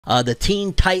The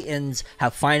Teen Titans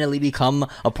have finally become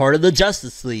a part of the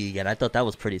Justice League, and I thought that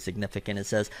was pretty significant. It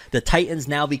says, the Titans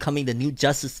now becoming the new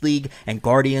Justice League and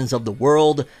Guardians of the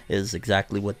World is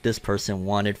exactly what this person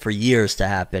wanted for years to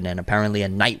happen, and apparently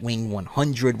in Nightwing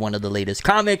 100, one of the latest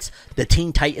comics, the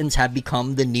Teen Titans have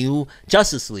become the new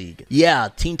Justice League. Yeah,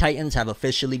 Teen Titans have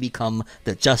officially become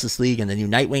the Justice League in the new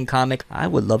Nightwing comic. I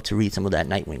would love to read some of that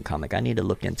Nightwing comic. I need to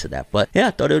look into that, but yeah,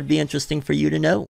 I thought it would be interesting for you to know.